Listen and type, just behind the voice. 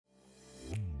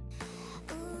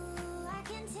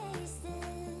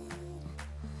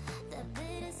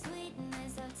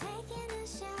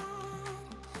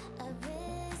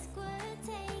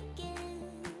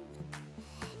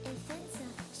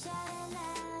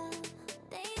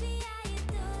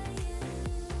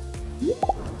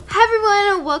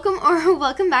everyone,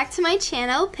 welcome back to my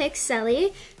channel,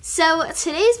 Pixiexthunder. So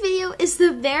today's video is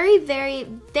the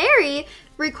very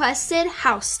requested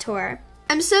house tour.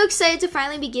 I'm so excited to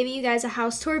finally be giving you guys a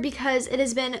house tour because it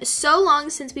has been so long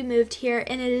since we moved here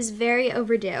and it is very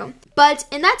overdue. But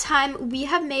in that time, we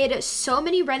have made so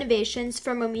many renovations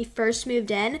from when we first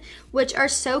moved in, which are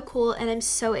so cool, and I'm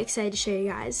so excited to show you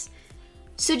guys.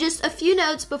 So just a few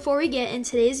notes before we get in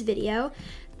today's video.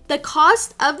 The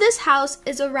cost of this house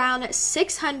is around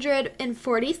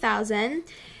 $640,000, and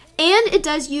it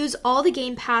does use all the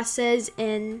game passes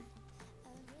in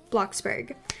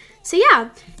Bloxburg. So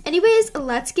yeah, anyways,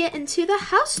 let's get into the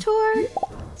house tour.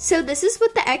 So this is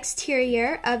what the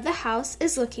exterior of the house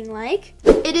is looking like.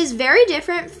 It is very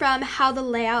different from how the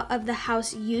layout of the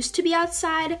house used to be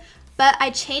outside, but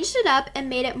I changed it up and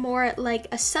made it more like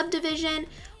a subdivision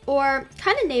or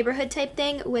kind of neighborhood type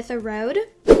thing with a road.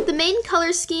 The main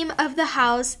color scheme of the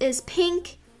house is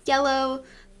pink, yellow,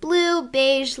 blue,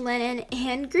 beige, linen,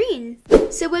 and green.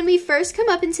 So when we first come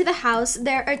up into the house,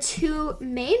 there are two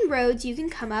main roads you can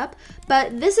come up,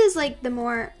 but this is like the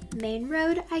more main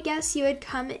road, I guess you would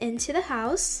come into the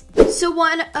house. So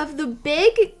one of the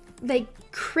big,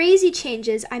 crazy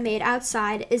changes I made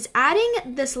outside is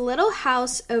adding this little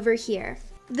house over here.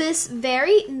 This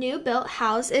very new built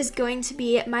house is going to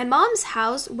be my mom's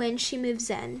house when she moves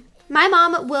in. My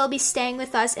mom will be staying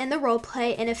with us in the role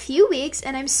play in a few weeks,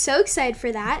 and I'm so excited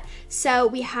for that. So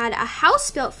we had a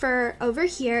house built for her over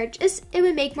here. It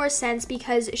would make more sense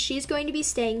because she's going to be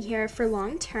staying here for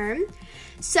long term.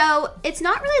 So it's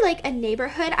not really like a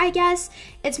neighborhood, I guess.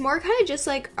 It's more kind of just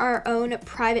like our own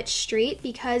private street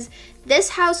because this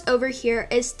house over here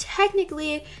is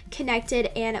technically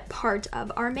connected and part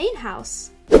of our main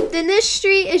house. Then this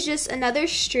street is just another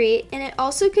street, and it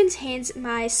also contains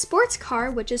my sports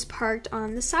car, which is parked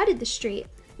on the side of the street.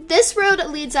 This road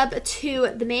leads up to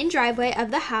the main driveway of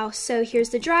the house. So here's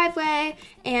the driveway,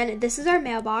 and this is our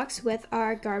mailbox with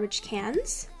our garbage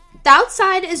cans. The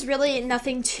outside is really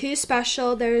nothing too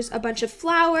special. There's a bunch of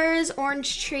flowers,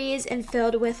 orange trees, and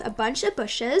filled with a bunch of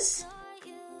bushes.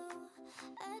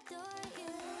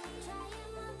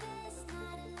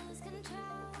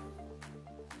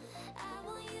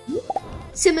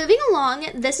 So moving along,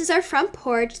 this is our front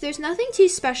porch. There's nothing too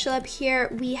special up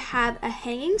here. We have a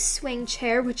hanging swing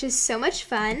chair, which is so much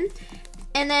fun.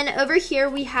 And then over here,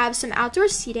 we have some outdoor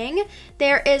seating.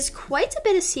 There is quite a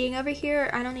bit of seating over here.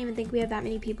 I don't even think we have that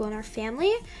many people in our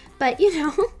family, but you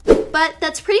know. But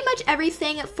that's pretty much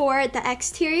everything for the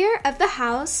exterior of the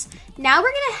house. Now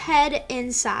we're gonna head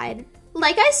inside.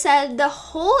 Like I said, the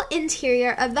whole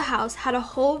interior of the house had a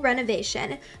whole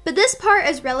renovation, but this part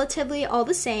is relatively all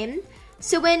the same.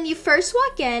 So when you first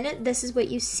walk in, this is what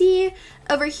you see.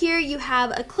 Over here you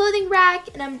have a clothing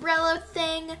rack, an umbrella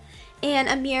thing, and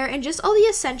a mirror, and just all the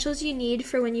essentials you need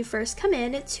for when you first come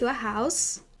in to a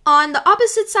house. On the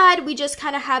opposite side, we just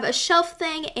kind of have a shelf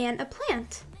thing and a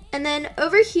plant. And then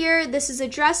over here, this is a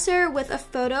dresser with a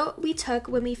photo we took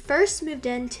when we first moved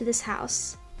into this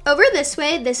house. Over this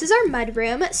way, this is our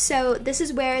mudroom. So this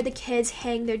is where the kids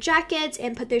hang their jackets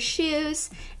and put their shoes.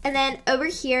 And then over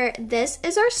here, this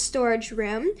is our storage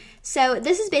room. So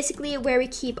this is basically where we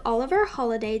keep all of our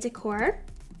holiday decor.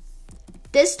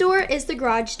 This door is the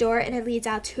garage door, and it leads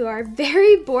out to our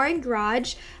very boring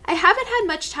garage. I haven't had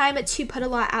much time to put a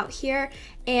lot out here,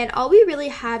 and all we really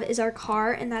have is our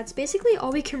car, and that's basically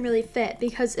all we can really fit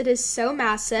because it is so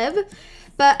massive.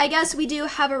 But I guess we do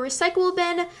have a recyclable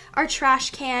bin, our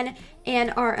trash can,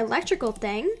 and our electrical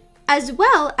thing, as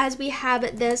well as we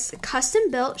have this custom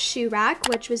built shoe rack,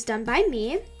 which was done by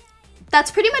me. That's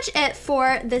pretty much it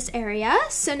for this area.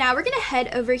 So now we're gonna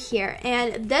head over here,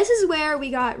 and this is where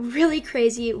we got really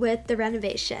crazy with the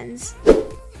renovations.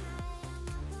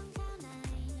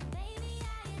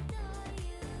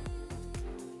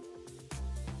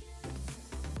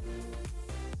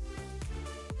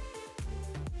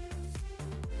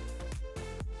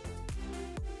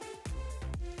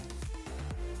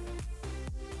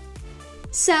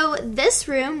 So this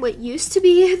room, what used to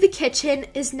be the kitchen,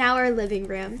 is now our living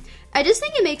room. I just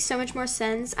think it makes so much more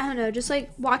sense. I don't know, just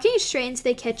like walking straight into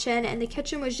the kitchen, and the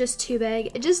kitchen was just too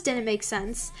big. It just didn't make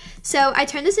sense. So I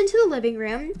turned this into the living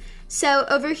room. So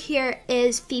over here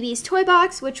is Phoebe's toy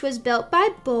box, which was built by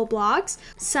bullblox,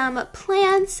 some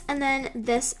plants, and then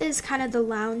this is kind of the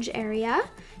lounge area.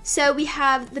 So we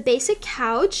have the basic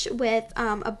couch with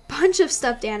a bunch of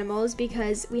stuffed animals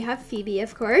because we have Phoebe,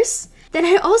 of course. Then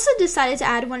I also decided to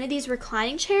add one of these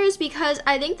reclining chairs because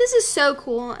I think this is so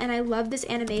cool and I love this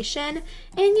animation.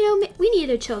 And you know, we need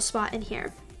a chill spot in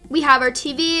here. We have our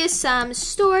TV, some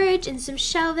storage, and some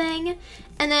shelving.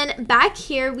 And then back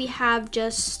here we have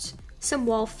just some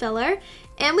wall filler,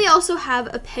 and we also have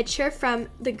a picture from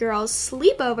the girls'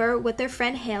 sleepover with their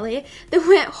friend Haley that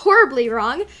went horribly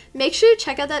wrong. Make sure to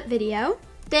check out that video.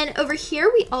 Then over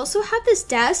here, we also have this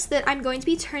desk that I'm going to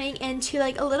be turning into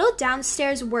like a little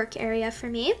downstairs work area for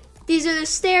me. These are the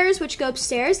stairs which go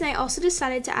upstairs, and I also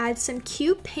decided to add some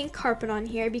cute pink carpet on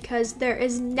here because there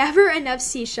is never enough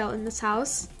seashell in this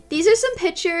house. These are some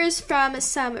pictures from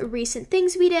some recent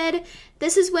things we did.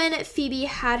 This is when Phoebe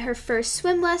had her first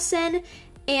swim lesson,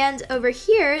 and over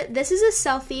here, this is a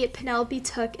selfie Penelope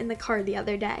took in the car the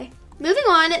other day. Moving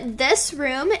on, this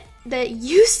room that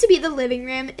used to be the living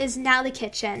room is now the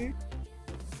kitchen.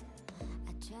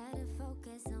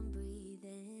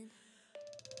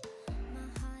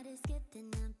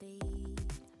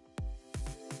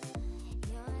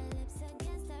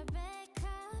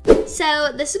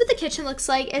 So this is what the kitchen looks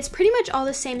like. It's pretty much all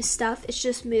the same stuff. It's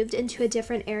just moved into a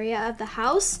different area of the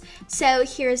house. So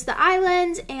here's the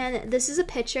island, and this is a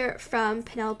picture from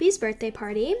Penelope's birthday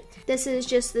party. This is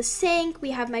just the sink.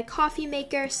 We have my coffee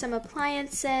maker, some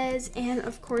appliances, and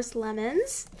of course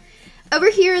lemons. Over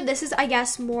here, this is, I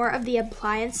guess, more of the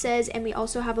appliances, and we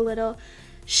also have a little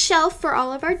shelf for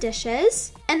all of our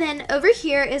dishes. And then over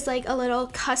here is like a little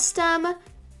custom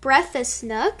breakfast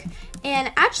nook.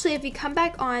 And actually, if you come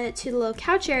back on to the little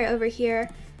couch area over here,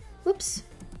 whoops,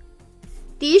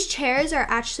 these chairs are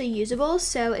actually usable.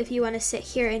 So if you want to sit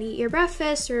here and eat your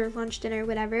breakfast or lunch, dinner,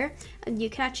 whatever, you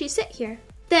can actually sit here.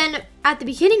 Then at the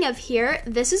beginning of here,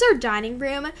 this is our dining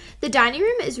room. The dining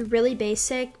room is really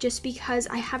basic just because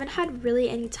I haven't had really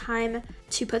any time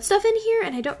to put stuff in here,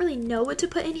 and I don't really know what to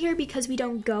put in here because we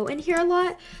don't go in here a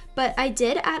lot, but I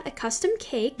did add a custom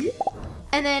cake.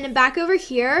 And then back over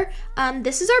here,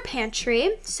 this is our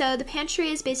pantry. So the pantry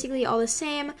is basically all the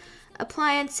same.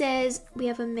 Appliances, we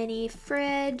have a mini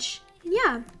fridge,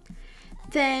 yeah.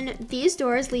 Then these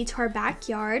doors lead to our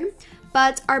backyard.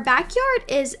 But our backyard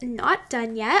is not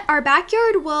done yet. Our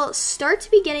backyard will start to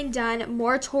be getting done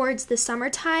more towards the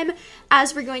summertime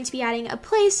as we're going to be adding a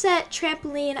play set,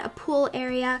 trampoline, a pool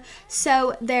area.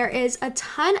 So there is a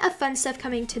ton of fun stuff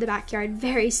coming to the backyard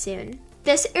very soon.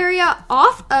 This area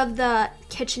off of the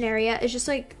kitchen area is just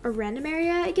like a random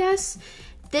area, I guess.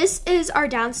 This is our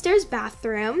downstairs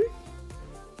bathroom.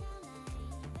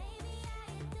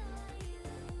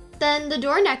 Then the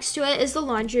door next to it is the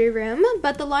laundry room,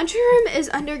 but the laundry room is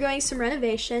undergoing some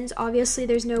renovations. Obviously,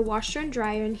 there's no washer and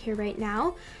dryer in here right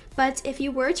now, but if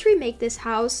you were to remake this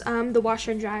house, the washer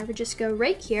and dryer would just go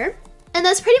right here. And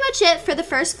that's pretty much it for the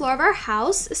first floor of our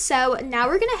house. So now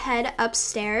we're gonna head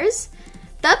upstairs.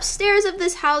 The upstairs of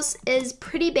this house is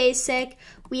pretty basic.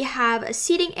 We have a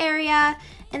seating area,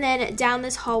 and then down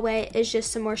this hallway is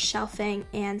just some more shelving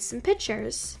and some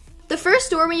pictures. The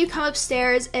first door when you come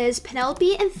upstairs is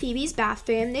Penelope and Phoebe's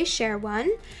bathroom. They share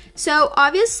one. So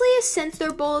obviously, since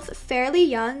they're both fairly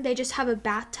young, they just have a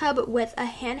bathtub with a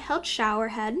handheld shower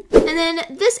head. And then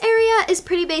this area is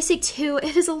pretty basic too.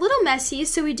 It is a little messy,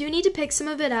 so we do need to pick some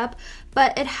of it up,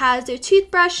 but it has their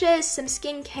toothbrushes, some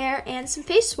skincare, and some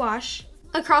face wash.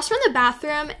 Across from the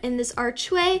bathroom in this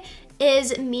archway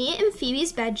is me and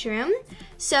Phoebe's bedroom.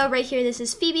 So right here, this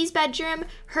is Phoebe's bedroom.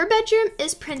 Her bedroom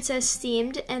is princess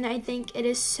themed, and I think it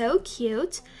is so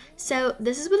cute. So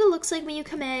this is what it looks like when you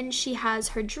come in. She has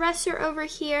her dresser over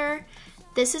here.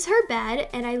 This is her bed,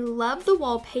 and I love the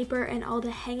wallpaper and all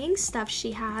the hanging stuff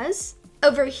she has.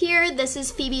 Over here, this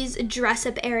is Phoebe's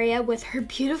dress-up area with her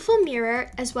beautiful mirror,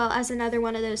 as well as another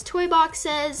one of those toy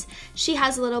boxes. She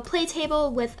has a little play table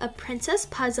with a princess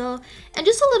puzzle, and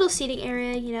just a little seating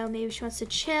area, you know, maybe she wants to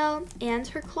chill, and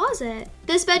her closet.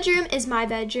 This bedroom is my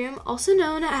bedroom, also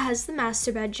known as the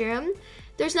master bedroom.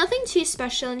 There's nothing too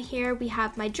special in here. We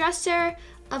have my dresser,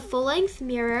 a full-length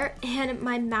mirror, and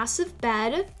my massive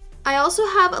bed. I also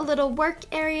have a little work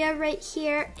area right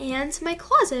here and my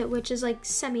closet, which is like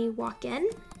semi walk-in.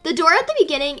 The door at the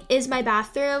beginning is my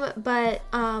bathroom, but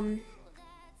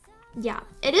yeah,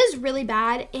 it is really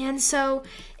bad. And so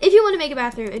if you want to make a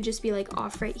bathroom, it'd just be like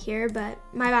off right here, but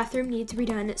my bathroom needs to be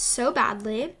done so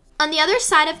badly. On the other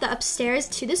side of the upstairs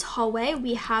to this hallway,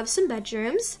 we have some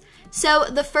bedrooms. So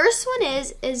the first one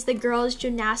is the girls'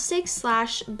 gymnastics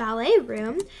 / ballet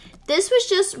room. This was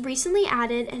just recently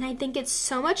added, and I think it's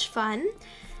so much fun.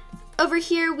 Over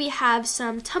here, we have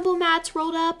some tumble mats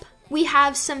rolled up. We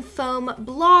have some foam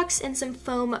blocks and some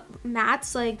foam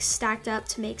mats like stacked up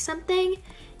to make something.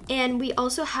 And we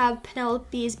also have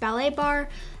Penelope's ballet bar,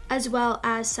 as well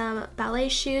as some ballet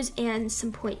shoes and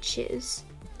some point shoes.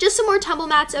 Just some more tumble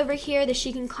mats over here that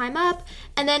she can climb up.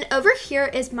 And then over here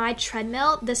is my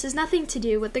treadmill. This has nothing to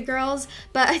do with the girls,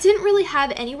 but I didn't really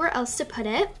have anywhere else to put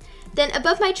it. Then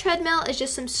above my treadmill is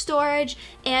just some storage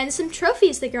and some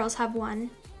trophies the girls have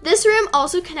won. This room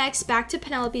also connects back to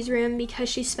Penelope's room because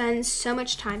she spends so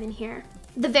much time in here.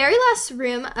 The very last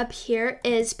room up here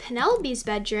is Penelope's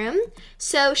bedroom.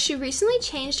 So she recently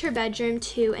changed her bedroom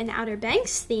to an Outer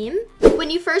Banks theme. When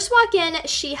you first walk in,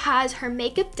 she has her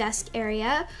makeup desk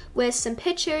area with some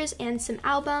pictures and some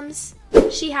albums.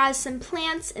 She has some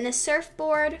plants and a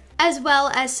surfboard, as well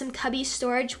as some cubby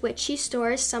storage, which she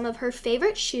stores some of her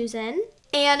favorite shoes in.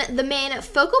 And the main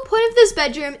focal point of this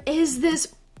bedroom is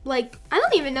this, like, I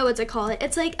don't even know what to call it.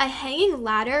 It's like a hanging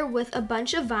ladder with a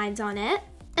bunch of vines on it.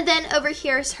 And then over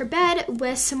here is her bed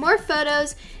with some more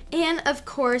photos and, of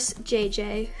course,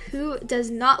 JJ, who does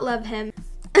not love him.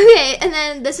 Okay, and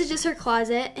then this is just her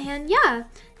closet, and yeah,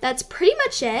 that's pretty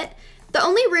much it. The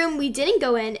only room we didn't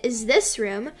go in is this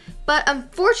room, but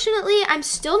unfortunately, I'm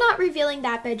still not revealing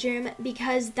that bedroom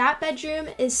because that bedroom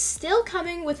is still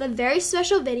coming with a very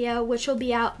special video, which will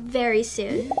be out very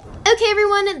soon. Okay,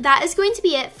 everyone, that is going to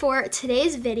be it for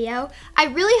today's video. I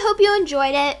really hope you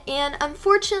enjoyed it, and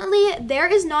unfortunately, there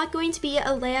is not going to be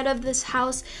a layout of this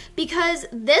house because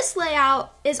this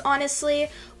layout is honestly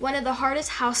one of the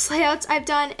hardest house layouts I've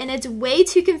done, and it's way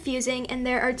too confusing, and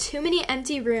there are too many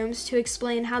empty rooms to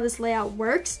explain how this layout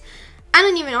works. I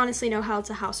don't even honestly know how it's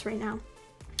a house right now.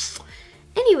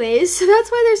 Anyways, so that's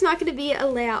why there's not going to be a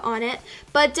layout on it,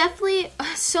 but definitely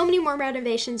so many more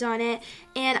renovations on it,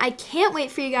 and I can't wait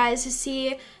for you guys to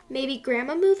see maybe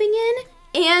Grandma moving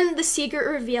in and the secret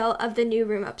reveal of the new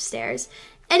room upstairs.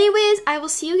 Anyways, I will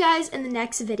see you guys in the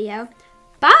next video.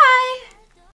 Bye!